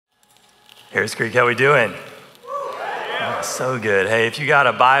Harris Creek, how we doing? Oh, so good. Hey, if you got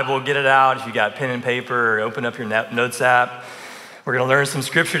a Bible, get it out. If you got pen and paper, open up your notes app. We're going to learn some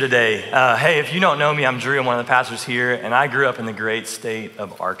scripture today. Hey, if you don't know me, I'm Drew. I'm one of the pastors here, and I grew up in the great state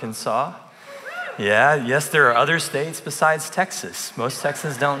of Arkansas. Yeah, yes, there are other states besides Texas. Most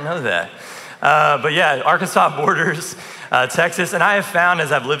Texans don't know that. But yeah, Arkansas borders Texas, and I have found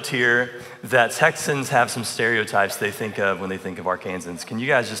as I've lived here that Texans have some stereotypes they think of when they think of Arkansans. Can you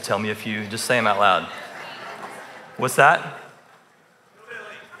guys just tell me a few? Just say them out loud. What's that?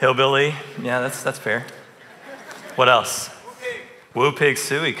 Hillbilly. Yeah, that's fair. What else? Woo pig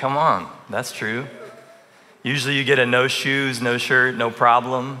suey, come on. That's true. Usually you get a no shoes, no shirt, no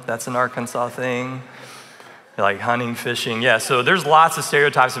problem. That's an Arkansas thing. Like hunting, fishing. Yeah, so there's lots of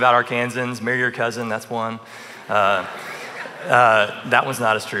stereotypes about Arkansans. Marry your cousin, that's one. That one's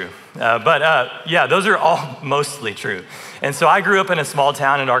not as true. But yeah, those are all mostly true. And so I grew up in a small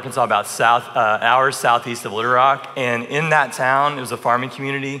town in Arkansas about hours southeast of Little Rock. And in that town, it was a farming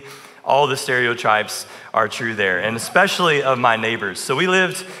community. All the stereotypes are true there, and especially of my neighbors. So we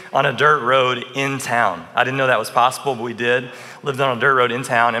lived on a dirt road in town. I didn't know that was possible, but we did. Lived on a dirt road in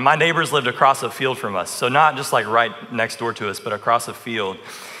town, and my neighbors lived across a field from us. So not just like right next door to us, but across a field.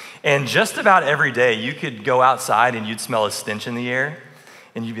 And just about every day, you could go outside and you'd smell a stench in the air,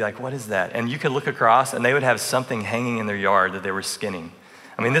 and you'd be like, what is that? And you could look across, and they would have something hanging in their yard that they were skinning.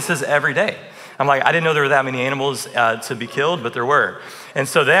 I mean, this is every day. I'm like, I didn't know there were that many animals to be killed, but there were. And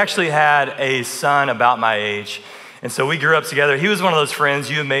so they actually had a son about my age. And so we grew up together. He was one of those friends,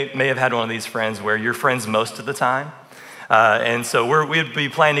 you may have had one of these friends where you're friends most of the time. And so we'd be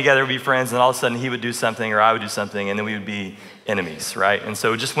playing together, we'd be friends, and all of a sudden he would do something or I would do something, and then we would be enemies, right? And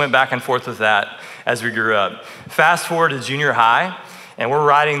so we just went back and forth with that as we grew up. Fast forward to junior high, and we're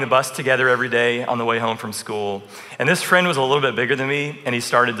riding the bus together every day on the way home from school. And this friend was a little bit bigger than me, and he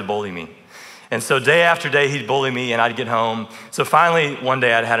started to bully me. And so day after day, he'd bully me, and I'd get home. So finally, one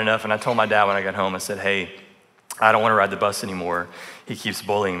day I'd had enough, and I told my dad when I got home, I said, hey, I don't want to ride the bus anymore. He keeps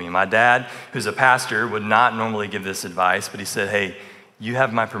bullying me. My dad, who's a pastor, would not normally give this advice, but he said, hey, you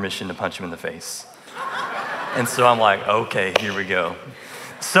have my permission to punch him in the face. And so I'm like, okay, here we go.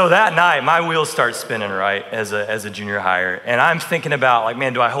 So that night, my wheels start spinning, right, as a junior hire. And I'm thinking about, like,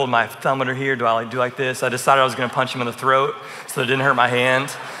 man, do I hold my thumb under here? Do I do like this? I decided I was going to punch him in the throat so it didn't hurt my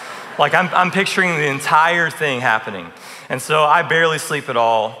hand. Like, I'm picturing the entire thing happening. And so I barely sleep at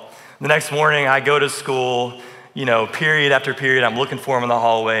all. The next morning, I go to school, period after period. I'm looking for him in the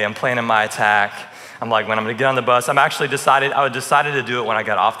hallway. I'm planning my attack. I'm like, when I'm going to get on the bus, I decided to do it when I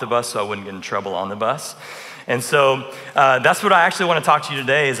got off the bus so I wouldn't get in trouble on the bus. And so that's what I actually want to talk to you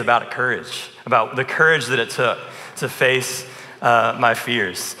today is about courage, about the courage that it took to face my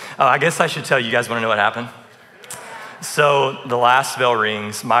fears. I guess I should tell you guys want to know what happened? So the last bell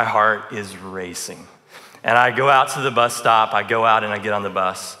rings, my heart is racing. And I go out to the bus stop, I go out and I get on the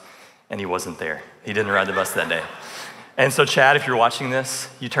bus, and he wasn't there. He didn't ride the bus that day. And so Chad, if you're watching this,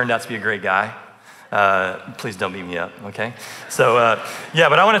 you turned out to be a great guy. Please don't beat me up, okay? So yeah,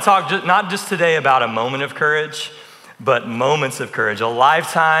 but I want to talk not just today about a moment of courage, but moments of courage, a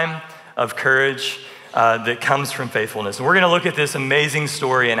lifetime of courage that comes from faithfulness. And we're going to look at this amazing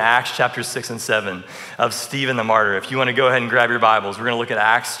story in Acts chapter 6 and 7 of Stephen the martyr. If you want to go ahead and grab your Bibles, we're going to look at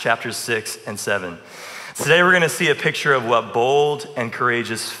Acts chapters 6 and 7. Today we're going to see a picture of what bold and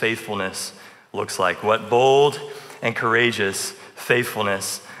courageous faithfulness looks like. What bold and courageous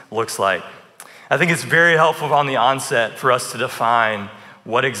faithfulness looks like. I think it's very helpful on the onset for us to define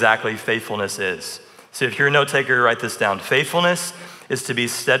what exactly faithfulness is. So if you're a note taker, write this down. Faithfulness is to be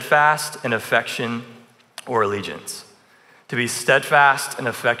steadfast in affection or allegiance. To be steadfast in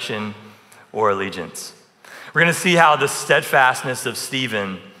affection or allegiance. We're going to see how the steadfastness of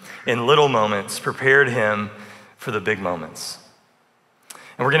Stephen in little moments prepared him for the big moments.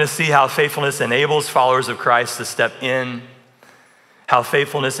 And we're going to see how faithfulness enables followers of Christ to step in, how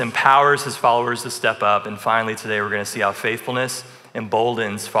faithfulness empowers his followers to step up, and finally today we're going to see how faithfulness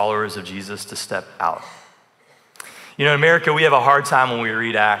emboldens followers of Jesus to step out. In America, we have a hard time when we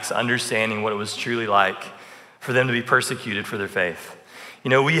read Acts understanding what it was truly like for them to be persecuted for their faith.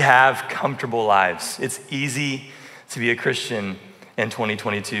 We have comfortable lives. It's easy to be a Christian in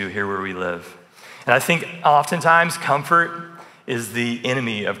 2022 here where we live. And I think oftentimes comfort is the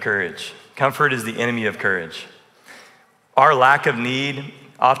enemy of courage. Comfort is the enemy of courage. Our lack of need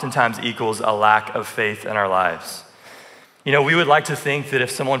oftentimes equals a lack of faith in our lives. We would like to think that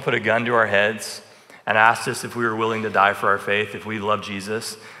if someone put a gun to our heads and asked us if we were willing to die for our faith, if we love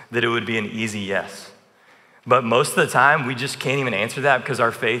Jesus, that it would be an easy yes. But most of the time, we just can't even answer that because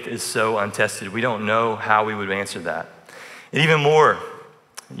our faith is so untested. We don't know how we would answer that. And even more,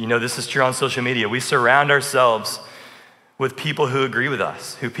 You know, this is true on social media. We surround ourselves with people who agree with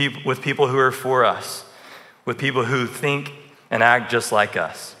us, with people who are for us, with people who think and act just like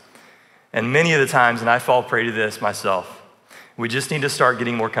us. And many of the times, and I fall prey to this myself, we just need to start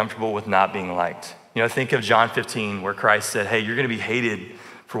getting more comfortable with not being liked. You know, think of John 15, where Christ said, hey, you're gonna be hated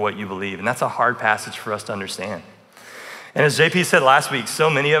for what you believe. And that's a hard passage for us to understand. And as JP said last week, so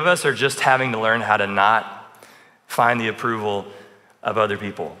many of us are just having to learn how to not find the approval of other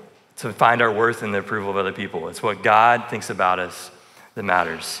people, to find our worth in the approval of other people. It's what God thinks about us that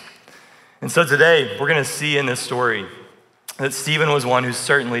matters. And so today, we're gonna see in this story that Stephen was one who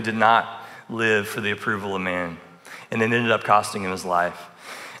certainly did not live for the approval of man, and it ended up costing him his life.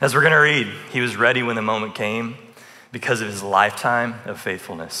 As we're gonna read, he was ready when the moment came because of his lifetime of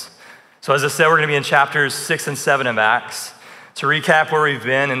faithfulness. So as I said, we're gonna be in chapters 6 and 7 of Acts. To recap where we've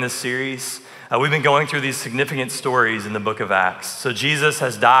been in this series, we've been going through these significant stories in the book of Acts. So Jesus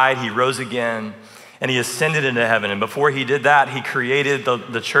has died, he rose again, and he ascended into heaven. And before he did that, he created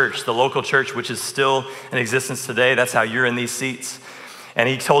the church, the local church, which is still in existence today. That's how you're in these seats. And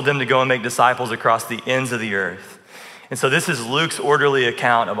he told them to go and make disciples across the ends of the earth. And so this is Luke's orderly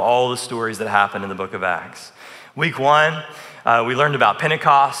account of all the stories that happened in the book of Acts. Week 1, we learned about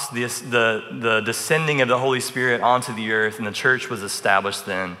Pentecost, the descending of the Holy Spirit onto the earth, and the church was established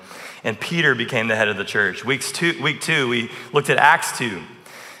then. And Peter became the head of the church. Week 2, we looked at Acts 2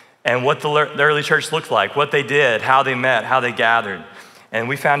 and what the early church looked like, what they did, how they met, how they gathered. And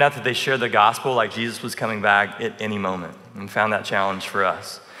we found out that they shared the gospel like Jesus was coming back at any moment, and found that challenge for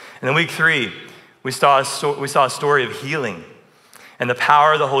us. And then week 3, we saw a story of healing and the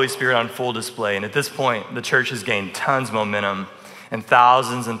power of the Holy Spirit on full display. And at this point, the church has gained tons of momentum, and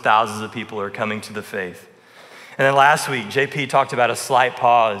thousands of people are coming to the faith. And then last week, JP talked about a slight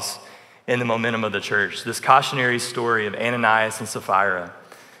pause in the momentum of the church, this cautionary story of Ananias and Sapphira,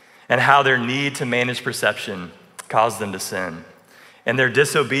 and how their need to manage perception caused them to sin. And their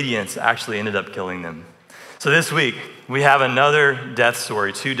disobedience actually ended up killing them. So this week, we have another death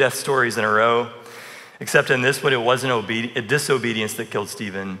story, 2 death stories in a row, except in this one, it wasn't a disobedience that killed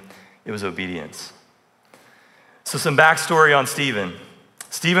Stephen, it was obedience. So some backstory on Stephen.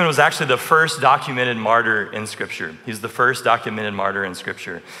 Stephen was actually the first documented martyr in Scripture. He's the first documented martyr in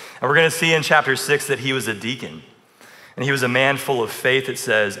Scripture. And we're gonna see in chapter 6 that he was a deacon. And he was a man full of faith, it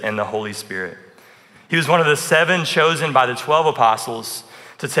says, and the Holy Spirit. He was one of the 7 chosen by the 12 apostles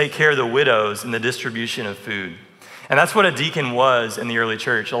to take care of the widows in the distribution of food. And that's what a deacon was in the early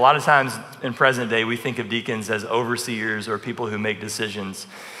church. A lot of times in present day, we think of deacons as overseers or people who make decisions.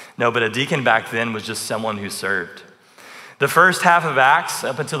 No, but a deacon back then was just someone who served. The first half of Acts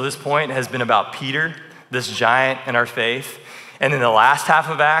up until this point has been about Peter, this giant in our faith. And then the last half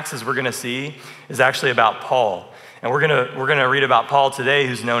of Acts, as we're gonna see, is actually about Paul. And we're gonna read about Paul today,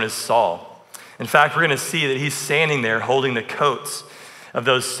 who's known as Saul. In fact, we're gonna see that he's standing there holding the coats of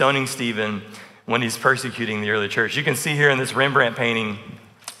those stoning Stephen when he's persecuting the early church. You can see here in this Rembrandt painting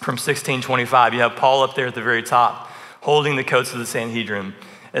from 1625, you have Paul up there at the very top, holding the coats of the Sanhedrin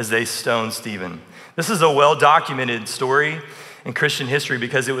as they stoned Stephen. This is a well-documented story in Christian history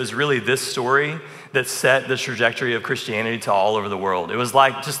because it was really this story that set the trajectory of Christianity to all over the world. It was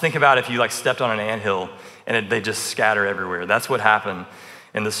like, just think about if you stepped on an anthill and they just scatter everywhere. That's what happened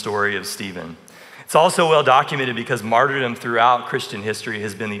in the story of Stephen. It's also well documented because martyrdom throughout Christian history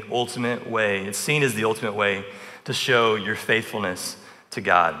has been the ultimate way, it's seen as the ultimate way to show your faithfulness to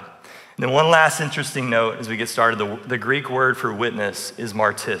God. And then one last interesting note as we get started, the Greek word for witness is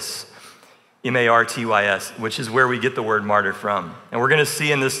martys, M-A-R-T-Y-S, which is where we get the word martyr from. And we're gonna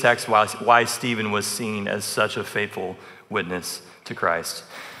see in this text why Stephen was seen as such a faithful witness to Christ.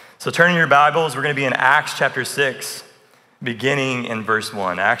 So turn in your Bibles, we're gonna be in Acts chapter 6, beginning in verse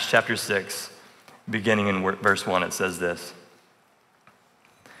 1. Acts chapter 6. Beginning in verse 1, it says this.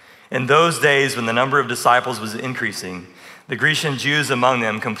 In those days when the number of disciples was increasing, the Grecian Jews among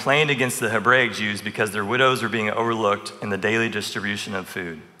them complained against the Hebraic Jews because their widows were being overlooked in the daily distribution of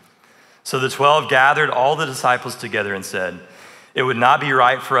food. So the 12 gathered all the disciples together and said, "It would not be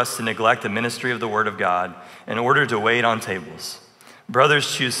right for us to neglect the ministry of the word of God in order to wait on tables.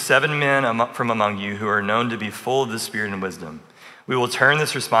 Brothers, choose 7 men from among you who are known to be full of the Spirit and wisdom. We will turn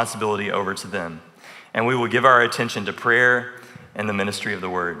this responsibility over to them, and we will give our attention to prayer and the ministry of the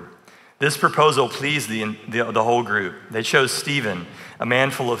word." This proposal pleased the whole group. They chose Stephen, a man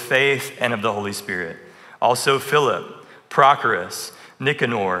full of faith and of the Holy Spirit. Also Philip, Prochorus,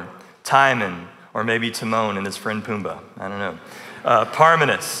 Nicanor, Timon, or maybe Timon and his friend Pumbaa, I don't know,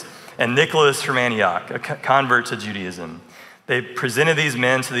 Parmenas, and Nicholas from Antioch, a convert to Judaism. They presented these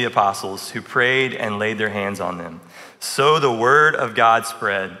men to the apostles, who prayed and laid their hands on them. So the word of God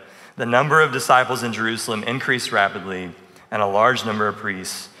spread. The number of disciples in Jerusalem increased rapidly, and a large number of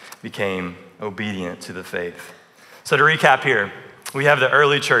priests became obedient to the faith. So to recap here, we have the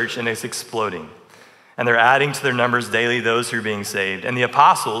early church, and it's exploding. And they're adding to their numbers daily those who are being saved. And the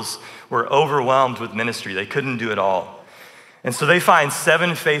apostles were overwhelmed with ministry. They couldn't do it all. And so they find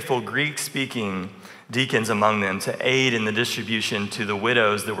 7 faithful Greek-speaking deacons among them to aid in the distribution to the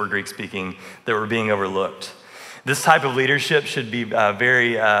widows that were Greek-speaking that were being overlooked. This type of leadership should be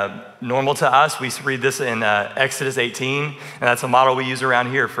very normal to us. We read this in Exodus 18, and that's a model we use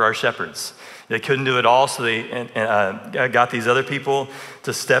around here for our shepherds. They couldn't do it all, so they got these other people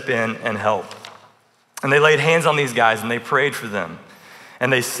to step in and help. And they laid hands on these guys, and they prayed for them.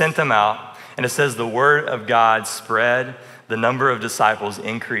 And they sent them out, and it says the word of God spread, the number of disciples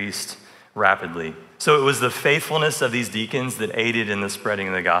increased rapidly. So it was the faithfulness of these deacons that aided in the spreading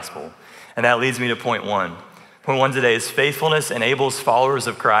of the gospel. And that leads me to point 1. Point 1 today is faithfulness enables followers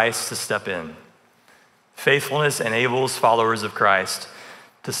of Christ to step in. Faithfulness enables followers of Christ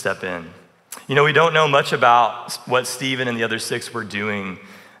to step in. You know, we don't know much about what Stephen and the other 6 were doing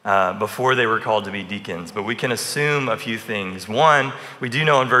before they were called to be deacons, but we can assume a few things. 1, we do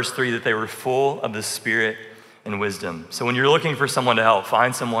know in verse 3 that they were full of the Spirit and wisdom. So when you're looking for someone to help,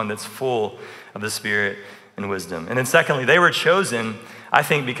 find someone that's full of the Spirit and wisdom. And then secondly, they were chosen, I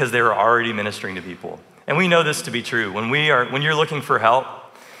think, because they were already ministering to people. And we know this to be true. When you're looking for help,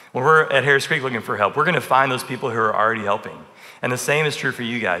 when we're at Harris Creek looking for help, we're going to find those people who are already helping. And the same is true for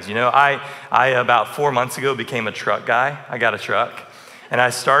you guys. You know, I about 4 months ago became a truck guy. I got a truck. And I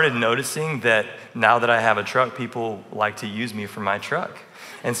started noticing that now that I have a truck, people like to use me for my truck.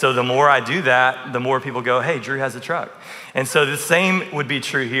 And so the more I do that, the more people go, hey, Drew has a truck. And so the same would be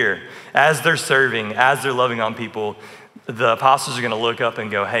true here. As they're serving, as they're loving on people, the apostles are going to look up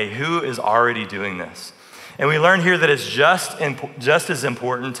and go, hey, who is already doing this? And we learn here that it's just as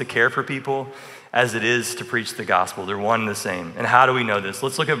important to care for people as it is to preach the gospel. They're one and the same. And how do we know this?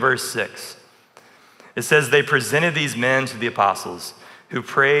 Let's look at verse 6. It says, they presented these men to the apostles, who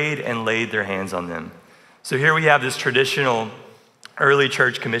prayed and laid their hands on them. So here we have this traditional early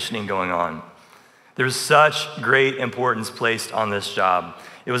church commissioning going on. There's such great importance placed on this job.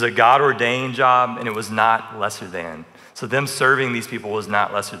 It was a God-ordained job, and it was not lesser than. So them serving these people was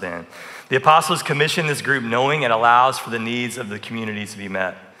not lesser than. The apostles commissioned this group knowing it allows for the needs of the community to be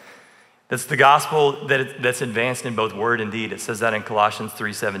met. That's the gospel that's advanced in both word and deed. It says that in Colossians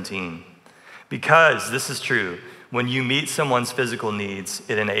 3:17. Because this is true, when you meet someone's physical needs,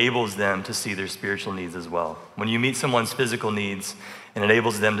 it enables them to see their spiritual needs as well. When you meet someone's physical needs, it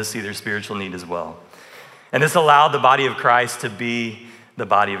enables them to see their spiritual need as well. And this allowed the body of Christ to be the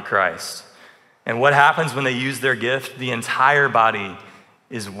body of Christ. And what happens when they use their gift? The entire body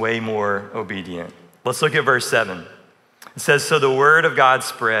is way more obedient. Let's look at verse 7. It says, so the word of God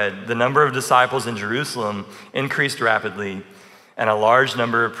spread, the number of disciples in Jerusalem increased rapidly, and a large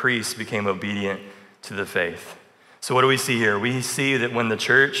number of priests became obedient to the faith. So what do we see here? We see that when the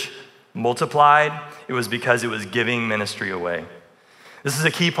church multiplied, it was because it was giving ministry away. This is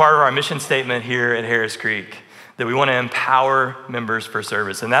a key part of our mission statement here at Harris Creek, that we want to empower members for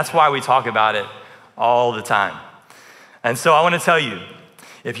service. And that's why we talk about it all the time. And so I want to tell you,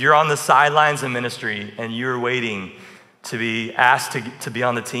 if you're on the sidelines of ministry and you're waiting to be asked to be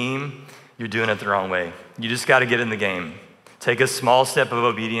on the team, you're doing it the wrong way. You just got to get in the game. Take a small step of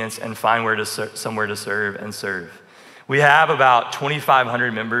obedience and find somewhere to serve and serve. We have about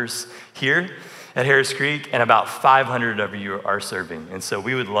 2,500 members here at Harris Creek, and about 500 of you are serving. And so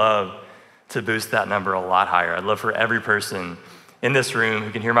we would love to boost that number a lot higher. I'd love for every person in this room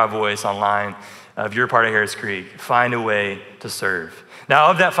who can hear my voice online, if you're part of Harris Creek, find a way to serve. Now,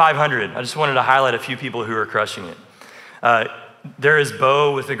 of that 500, I just wanted to highlight a few people who are crushing it. There is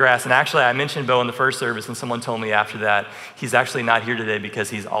Bo with the grass. And actually, I mentioned Bo in the first service, and someone told me after that he's actually not here today because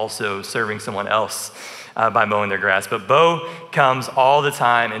he's also serving someone else by mowing their grass. But Bo comes all the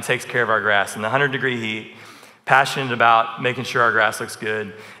time and takes care of our grass in the 100-degree heat, passionate about making sure our grass looks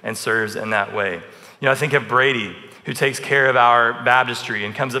good, and serves in that way. You know, I think of Brady, who takes care of our baptistry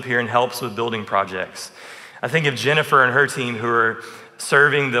and comes up here and helps with building projects. I think of Jennifer and her team, who are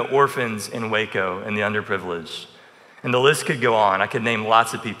serving the orphans in Waco and the underprivileged. And the list could go on. I could name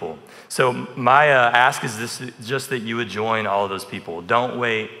lots of people. So my ask is this, just that you would join all of those people. Don't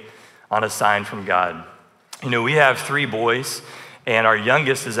wait on a sign from God. You know, we have 3 boys, and our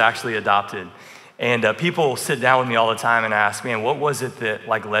youngest is actually adopted. And people sit down with me all the time and ask, man, what was it that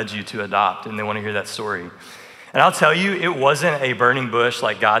led you to adopt? And they want to hear that story. And I'll tell you, it wasn't a burning bush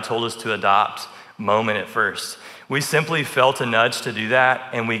like God told us to adopt moment at first. We simply felt a nudge to do that,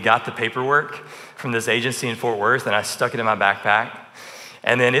 and we got the paperwork from this agency in Fort Worth, and I stuck it in my backpack.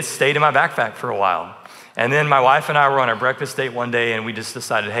 And then it stayed in my backpack for a while. And then my wife and I were on our breakfast date one day, and we just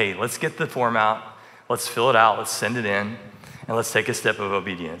decided, hey, let's get the form out, let's fill it out, let's send it in, and let's take a step of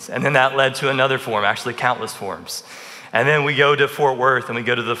obedience. And then that led to another form, actually countless forms. And then we go to Fort Worth, and we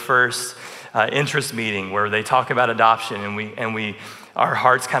go to the first interest meeting where they talk about adoption, and our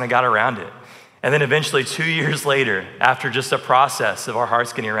hearts kind of got around it. And then eventually 2 years later, after just a process of our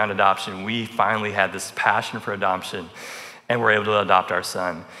hearts getting around adoption, we finally had this passion for adoption, and we're able to adopt our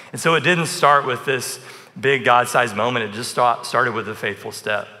son. And so it didn't start with this big God-sized moment. It just started with a faithful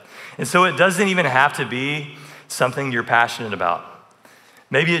step. And so it doesn't even have to be something you're passionate about.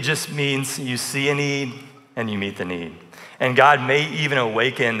 Maybe it just means you see a need and you meet the need. And God may even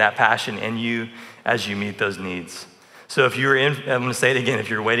awaken that passion in you as you meet those needs. So if I'm gonna say it again, if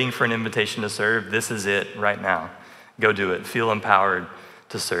you're waiting for an invitation to serve, this is it right now. Go do it. Feel empowered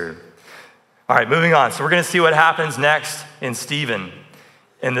to serve. All right, moving on. So we're gonna see what happens next in Stephen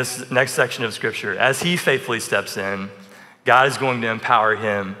in this next section of scripture. As he faithfully steps in, God is going to empower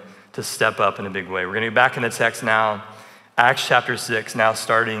him to step up in a big way. We're gonna get back in the text now, Acts chapter 6, now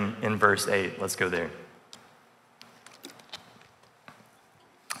starting in verse 8. Let's go there.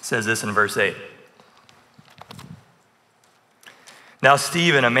 It says this in verse 8. Now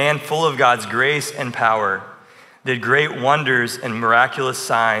Stephen, a man full of God's grace and power, did great wonders and miraculous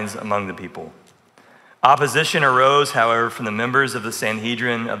signs among the people. Opposition arose, however, from the members of the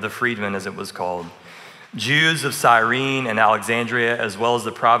Sanhedrin of the freedmen, as it was called, Jews of Cyrene and Alexandria, as well as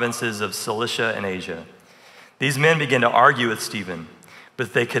the provinces of Cilicia and Asia. These men began to argue with Stephen,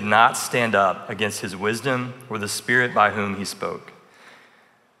 but they could not stand up against his wisdom or the spirit by whom he spoke.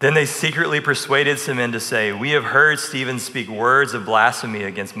 Then they secretly persuaded some men to say, "We have heard Stephen speak words of blasphemy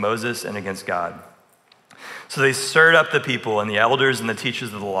against Moses and against God." So they stirred up the people and the elders and the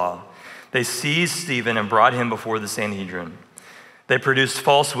teachers of the law. They seized Stephen and brought him before the Sanhedrin. They produced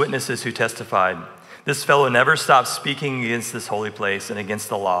false witnesses who testified, "This fellow never stopped speaking against this holy place and against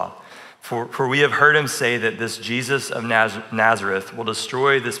the law. For we have heard him say that this Jesus of Nazareth will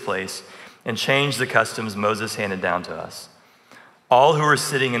destroy this place and change the customs Moses handed down to us." All who were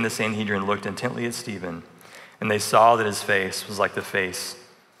sitting in the Sanhedrin looked intently at Stephen, and they saw that his face was like the face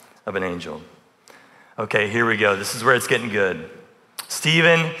of an angel. Okay, here we go. This is where it's getting good.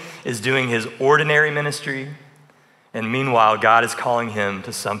 Stephen is doing his ordinary ministry, and meanwhile, God is calling him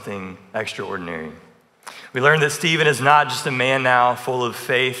to something extraordinary. We learned that Stephen is not just a man now full of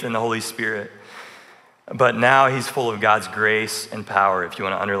faith in the Holy Spirit, but now he's full of God's grace and power, if you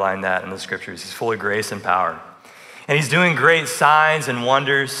want to underline that in the scriptures. He's full of grace and power. And he's doing great signs and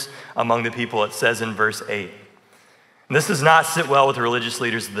wonders among the people, it says in verse 8. And this does not sit well with the religious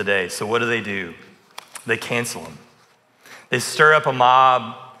leaders of the day. So what do? They cancel him. They stir up a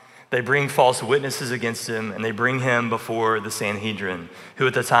mob. They bring false witnesses against him, and they bring him before the Sanhedrin, who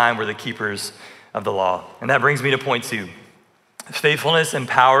at the time were the keepers of the law. And that brings me to point 2. Faithfulness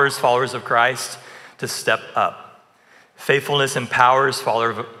empowers followers of Christ to step up. Faithfulness empowers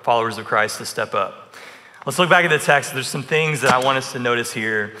followers of Christ to step up. Let's look back at the text. There's some things that I want us to notice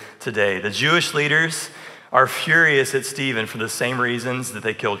here today. The Jewish leaders are furious at Stephen for the same reasons that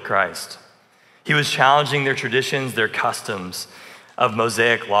they killed Christ. He was challenging their traditions, their customs of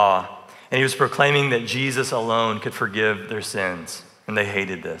Mosaic law, and he was proclaiming that Jesus alone could forgive their sins, and they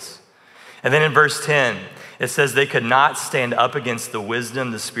hated this. And then in verse 10, it says they could not stand up against the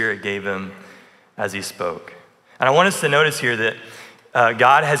wisdom the Spirit gave him as he spoke. And I want us to notice here that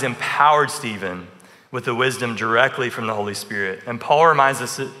God has empowered Stephen with the wisdom directly from the Holy Spirit. And Paul reminds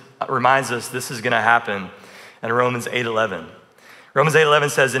us this is going to happen in Romans 8:11. Romans 8:11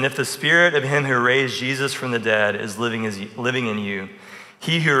 says, "And if the Spirit of him who raised Jesus from the dead is living in you,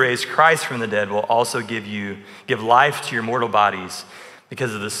 he who raised Christ from the dead will also give life to your mortal bodies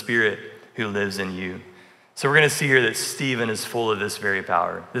because of the Spirit who lives in you." So we're going to see here that Stephen is full of this very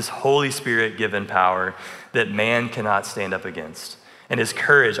power, this Holy Spirit-given power that man cannot stand up against. And his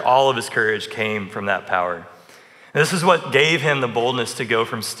courage, all of his courage came from that power. And this is what gave him the boldness to go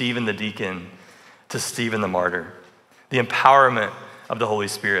from Stephen the deacon to Stephen the martyr, the empowerment of the Holy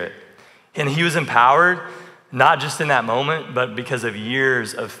Spirit. And he was empowered not just in that moment, but because of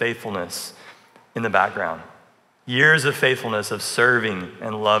years of faithfulness in the background. Years of faithfulness of serving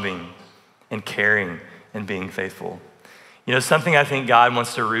and loving and caring and being faithful. You know, something I think God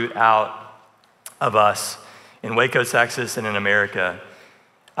wants to root out of us in Waco, Texas, and in America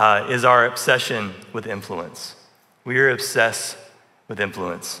is our obsession with influence. We are obsessed with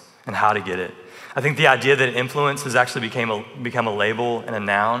influence and how to get it. I think the idea that influence has actually become a label and a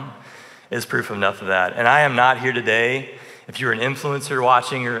noun is proof enough of that. And I am not here today, if you're an influencer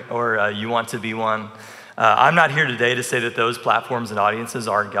watching or you want to be one, I'm not here today to say that those platforms and audiences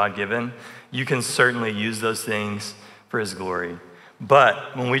are God-given. You can certainly use those things for his glory.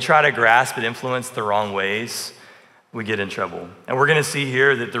 But when we try to grasp and influence the wrong ways, we get in trouble. And we're gonna see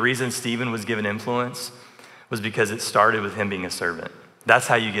here that the reason Stephen was given influence was because it started with him being a servant. That's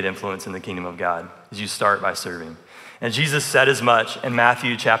how you get influence in the kingdom of God, is you start by serving. And Jesus said as much in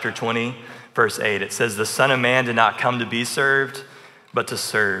Matthew chapter 20, verse 8. It says, "The Son of Man did not come to be served, but to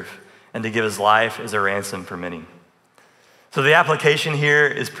serve, and to give his life as a ransom for many." So the application here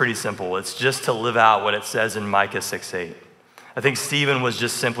is pretty simple. It's just to live out what it says in Micah 6:8. I think Stephen was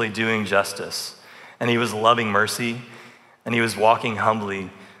just simply doing justice, and he was loving mercy, and he was walking humbly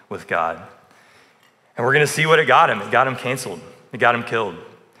with God. And we're gonna see what it got him. It got him canceled. It got him killed.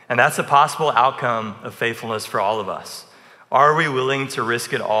 And that's a possible outcome of faithfulness for all of us. Are we willing to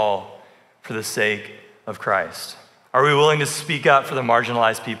risk it all for the sake of Christ? Are we willing to speak up for the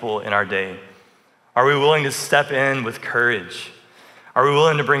marginalized people in our day? Are we willing to step in with courage? Are we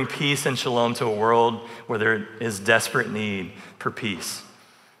willing to bring peace and shalom to a world where there is desperate need for peace?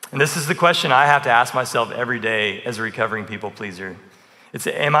 And this is the question I have to ask myself every day as a recovering people pleaser. It's,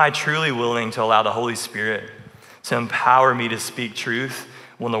 am I truly willing to allow the Holy Spirit to empower me to speak truth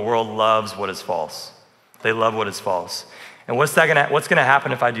when the world loves what is false? They love what is false. And what's gonna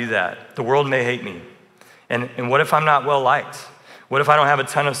happen if I do that? The world may hate me. And what if I'm not well liked? What if I don't have a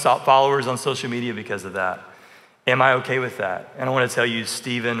ton of followers on social media because of that? Am I okay with that? And I want to tell you,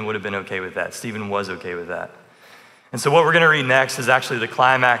 Stephen would have been okay with that. Stephen was okay with that. And so what we're going to read next is actually the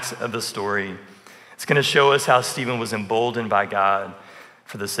climax of the story. It's going to show us how Stephen was emboldened by God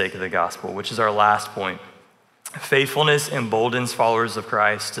for the sake of the gospel, which is our last point. Faithfulness emboldens followers of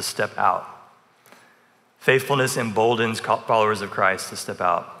Christ to step out. Faithfulness emboldens followers of Christ to step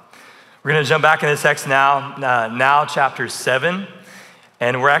out. We're going to jump back in the text now chapter 7,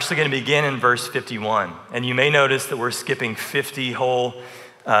 and we're actually going to begin in verse 51. And you may notice that we're skipping 50 whole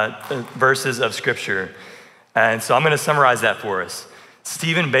verses of scripture. And so I'm going to summarize that for us.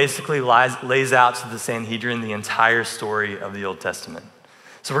 Stephen basically lays out to the Sanhedrin the entire story of the Old Testament.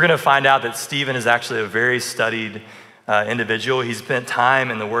 So we're going to find out that Stephen is actually a very studied individual. He spent time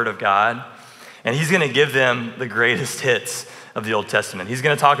in the Word of God, and he's going to give them the greatest hits of the Old Testament. He's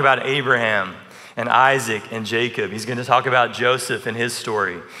going to talk about Abraham and Isaac and Jacob. He's going to talk about Joseph and his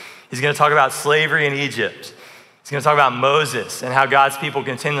story. He's going to talk about slavery in Egypt. He's going to talk about Moses and how God's people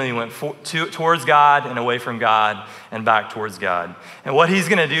continually went towards God and away from God and back towards God. And what he's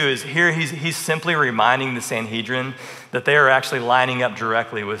going to do is here he's simply reminding the Sanhedrin that they are actually lining up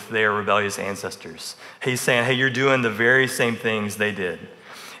directly with their rebellious ancestors. He's saying, hey, you're doing the very same things they did.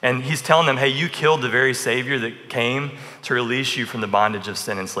 And he's telling them, hey, you killed the very Savior that came to release you from the bondage of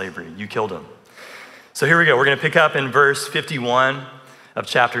sin and slavery. You killed him. So here we go. We're going to pick up in verse 51 of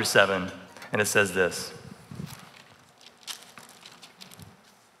chapter 7, and it says this.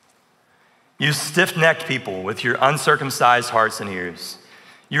 You stiff-necked people with your uncircumcised hearts and ears.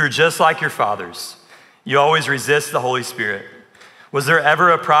 You are just like your fathers. You always resist the Holy Spirit. Was there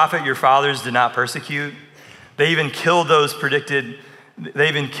ever a prophet your fathers did not persecute? They even killed those who predicted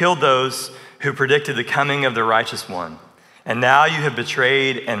the coming of the righteous one. And now you have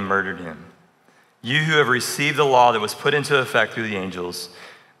betrayed and murdered him. You who have received the law that was put into effect through the angels,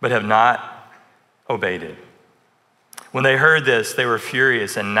 but have not obeyed it. When they heard this, they were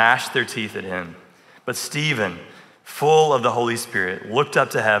furious and gnashed their teeth at him. But Stephen, full of the Holy Spirit, looked up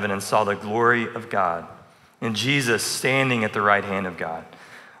to heaven and saw the glory of God and Jesus standing at the right hand of God.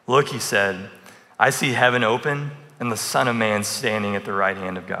 Look, he said, I see heaven open and the Son of Man standing at the right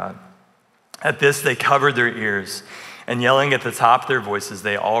hand of God. At this, they covered their ears, and yelling at the top of their voices,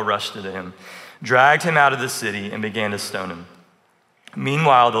 they all rushed at him, dragged him out of the city, and began to stone him.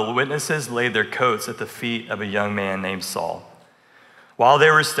 Meanwhile, the witnesses laid their coats at the feet of a young man named Saul. While they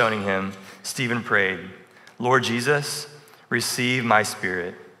were stoning him, Stephen prayed, Lord Jesus, receive my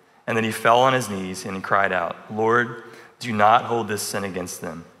spirit. And then he fell on his knees and he cried out, Lord, do not hold this sin against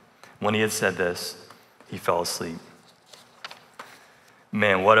them. When he had said this, he fell asleep.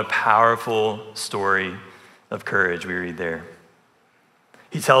 Man, what a powerful story of courage we read there.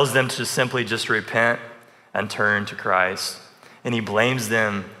 He tells them to simply just repent and turn to Christ. And he blames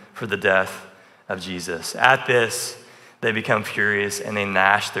them for the death of Jesus. At this, they become furious and they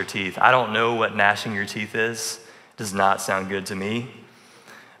gnash their teeth. I don't know what gnashing your teeth is. It does not sound good to me.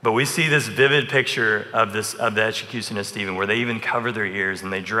 But we see this vivid picture of the execution of Stephen, where they even cover their ears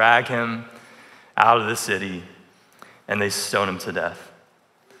and they drag him out of the city and they stone him to death.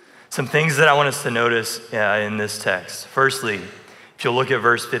 Some things that I want us to notice in this text. Firstly, If you'll look at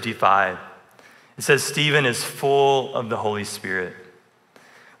verse 55, it says, Stephen is full of the Holy Spirit.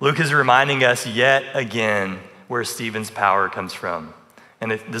 Luke is reminding us yet again where Stephen's power comes from.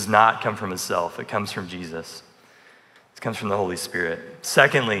 And it does not come from himself, it comes from Jesus. It comes from the Holy Spirit.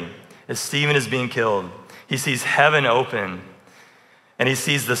 Secondly, as Stephen is being killed, he sees heaven open, and he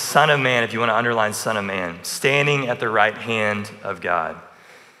sees the Son of Man, if you want to underline Son of Man, standing at the right hand of God.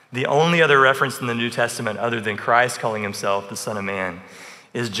 The only other reference in the New Testament other than Christ calling himself the Son of Man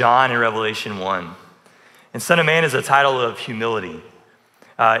is John in Revelation 1. And Son of Man is a title of humility.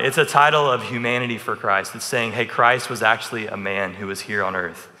 It's a title of humanity for Christ. It's saying, hey, Christ was actually a man who was here on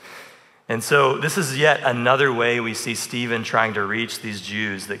earth. And so this is yet another way we see Stephen trying to reach these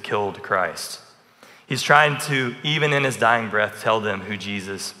Jews that killed Christ. He's trying to, even in his dying breath, tell them who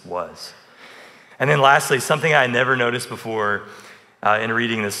Jesus was. And then lastly, something I never noticed before in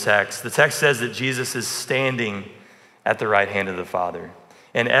reading this text. The text says that Jesus is standing at the right hand of the Father.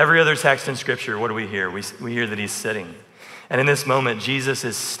 In every other text in Scripture, what do we hear? We hear that he's sitting. And in this moment, Jesus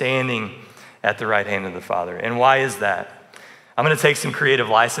is standing at the right hand of the Father. And why is that? I'm going to take some creative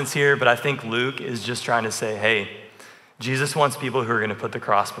license here, but I think Luke is just trying to say, hey, Jesus wants people who are going to put the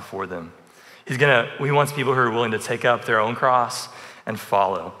cross before them. He wants people who are willing to take up their own cross and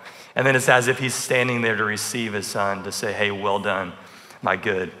follow. And then it's as if he's standing there to receive his son, to say, hey, well done, my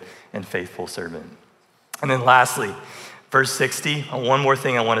good and faithful servant. And then lastly, verse 60, one more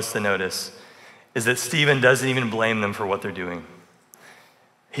thing I want us to notice is that Stephen doesn't even blame them for what they're doing.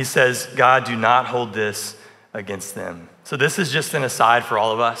 He says, God, do not hold this against them. So this is just an aside for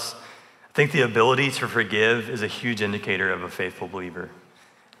all of us. I think the ability to forgive is a huge indicator of a faithful believer.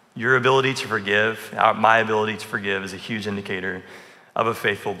 Your ability to forgive, my ability to forgive is a huge indicator of a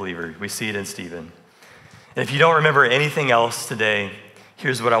faithful believer. We see it in Stephen. And if you don't remember anything else today,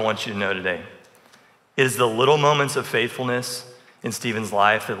 here's what I want you to know today. It is the little moments of faithfulness in Stephen's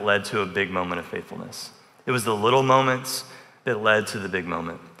life that led to a big moment of faithfulness. It was the little moments that led to the big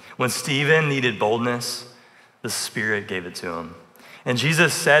moment. When Stephen needed boldness, the Spirit gave it to him. And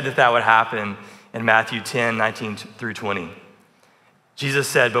Jesus said that would happen in Matthew 10, 19 through 20. Jesus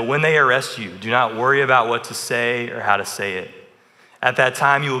said, but when they arrest you, do not worry about what to say or how to say it. At that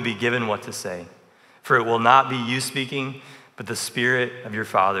time, you will be given what to say. For it will not be you speaking, but the Spirit of your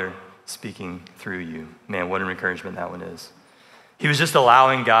Father speaking through you. Man, what an encouragement that one is. He was just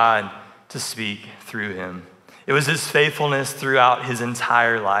allowing God to speak through him. It was his faithfulness throughout his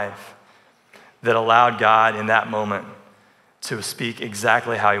entire life that allowed God in that moment to speak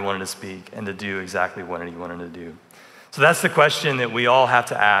exactly how he wanted to speak and to do exactly what he wanted to do. So that's the question that we all have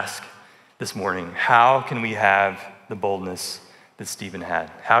to ask this morning. How can we have the boldness that Stephen had?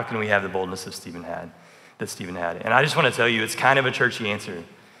 How can we have the boldness that Stephen had? And I just want to tell you, it's kind of a churchy answer.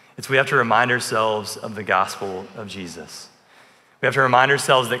 We have to remind ourselves of the gospel of Jesus. We have to remind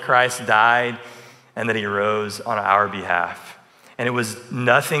ourselves that Christ died and that he rose on our behalf. And it was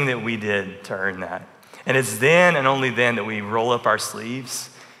nothing that we did to earn that. And it's then and only then that we roll up our sleeves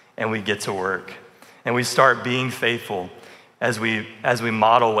and we get to work. And we start being faithful as we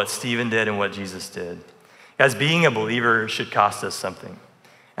model what Stephen did and what Jesus did. Guys, being a believer should cost us something.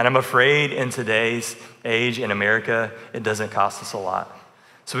 And I'm afraid in today's age in America, it doesn't cost us a lot.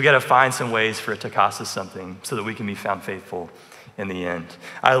 So we got to find some ways for it to cost us something so that we can be found faithful in the end.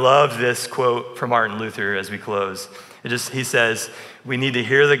 I love this quote from Martin Luther as we close. He says, we need to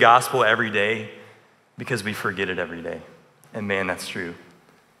hear the gospel every day because we forget it every day. And man, that's true.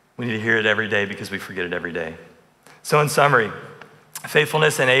 We need to hear it every day because we forget it every day. So in summary,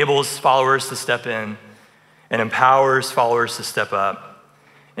 faithfulness enables followers to step in and empowers followers to step up.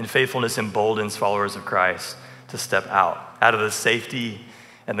 And faithfulness emboldens followers of Christ to step out of the safety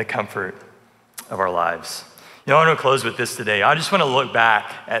and the comfort of our lives. I want to close with this today. I just want to look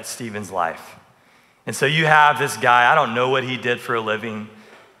back at Stephen's life. And so you have this guy, I don't know what he did for a living,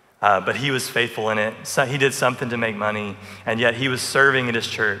 but he was faithful in it. So he did something to make money, and yet he was serving in his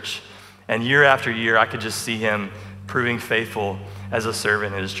church. And year after year, I could just see him proving faithful as a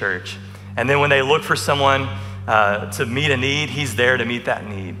servant in his church. And then when they look for someone to meet a need, he's there to meet that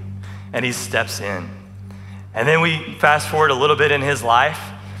need, and he steps in. And then we fast forward a little bit in his life,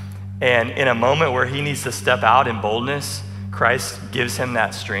 and in a moment where he needs to step out in boldness, Christ gives him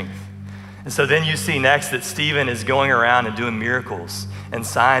that strength. And so then you see next that Stephen is going around and doing miracles and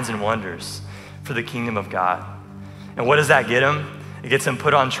signs and wonders for the kingdom of God. And what does that get him? It gets him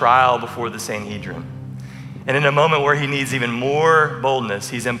put on trial before the Sanhedrin. And in a moment where he needs even more boldness,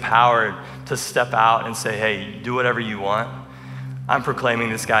 he's empowered to step out and say, hey, do whatever you want. I'm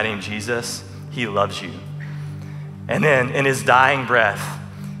proclaiming this guy named Jesus. He loves you. And then in his dying breath,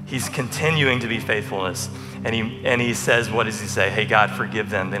 he's continuing to be faithfulness. And he says, what does he say? Hey, God, forgive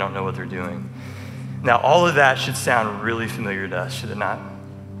them. They don't know what they're doing. Now, all of that should sound really familiar to us, should it not?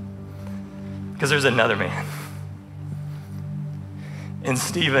 Because there's another man. And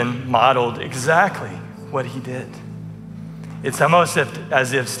Stephen modeled exactly what he did. It's almost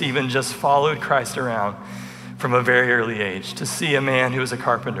as if Stephen just followed Christ around from a very early age to see a man who was a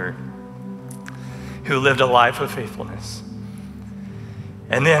carpenter, who lived a life of faithfulness.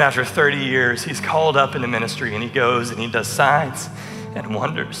 And then after 30 years, he's called up into ministry, and he goes and he does signs and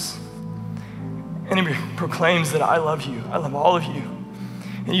wonders. And he proclaims that I love you, I love all of you.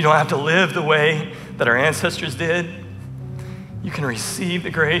 And you don't have to live the way that our ancestors did. You can receive the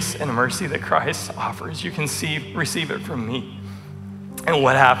grace and mercy that Christ offers. You can receive it from me. And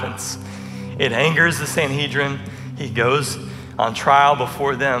what happens? It angers the Sanhedrin. He goes on trial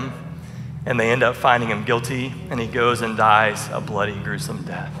before them, and they end up finding him guilty, and he goes and dies a bloody, gruesome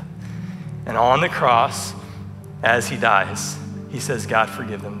death. And on the cross, as he dies, he says, God,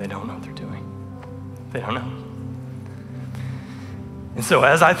 forgive them. They don't know what they're doing. They don't know. And so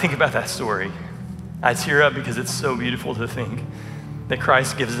as I think about that story, I tear up because it's so beautiful to think that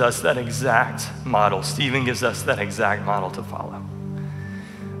Christ gives us that exact model. Stephen gives us that exact model to follow.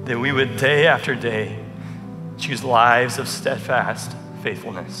 That we would day after day choose lives of steadfast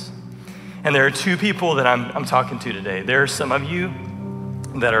faithfulness. And there are two people that I'm talking to today. There are some of you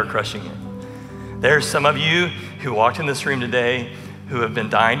that are crushing it. There are some of you who walked in this room today who have been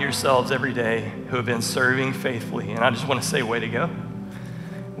dying to yourselves every day, who have been serving faithfully. And I just want to say, way to go.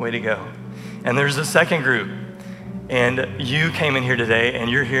 Way to go. And there's a second group, and you came in here today and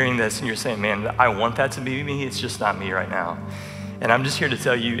you're hearing this and you're saying, man, I want that to be me. It's just not me right now. And I'm just here to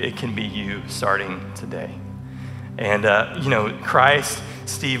tell you it can be you starting today. And, Christ,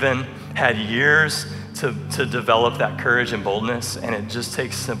 Stephen, had years to develop that courage and boldness, and it just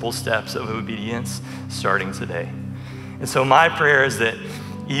takes simple steps of obedience starting today. And so my prayer is that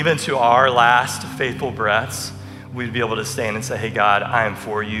even to our last faithful breaths, we'd be able to stand and say, hey, God, I am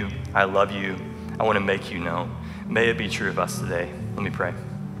for you. I love you. I want to make you known. May it be true of us today. Let me pray.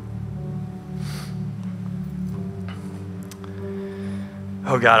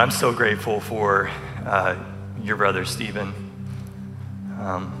 Oh, God, I'm so grateful for your brother, Stephen,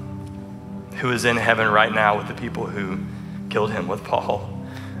 who is in heaven right now with the people who killed him with Paul.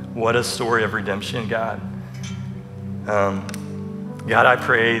 What a story of redemption, God. God, I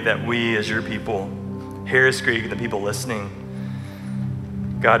pray that we as your people, Harris Creek, the people listening,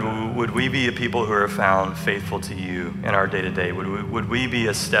 God, would we be a people who are found faithful to you in our day-to-day? Would we be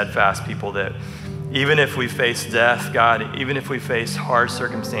a steadfast people that even if we face death, God, even if we face hard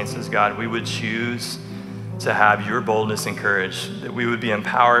circumstances, God, we would choose to have your boldness and courage, that we would be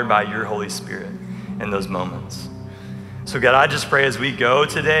empowered by your Holy Spirit in those moments. So God, I just pray as we go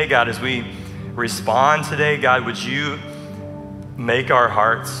today, God, as we respond today, God, would you make our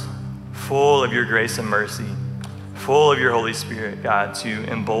hearts full of your grace and mercy, full of your Holy Spirit, God, to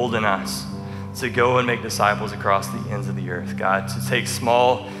embolden us to go and make disciples across the ends of the earth, God, to take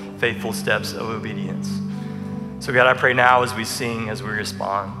small, faithful steps of obedience. So God, I pray now as we sing, as we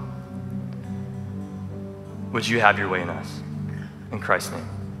respond, would you have your way in us? In Christ's name,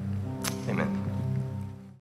 amen.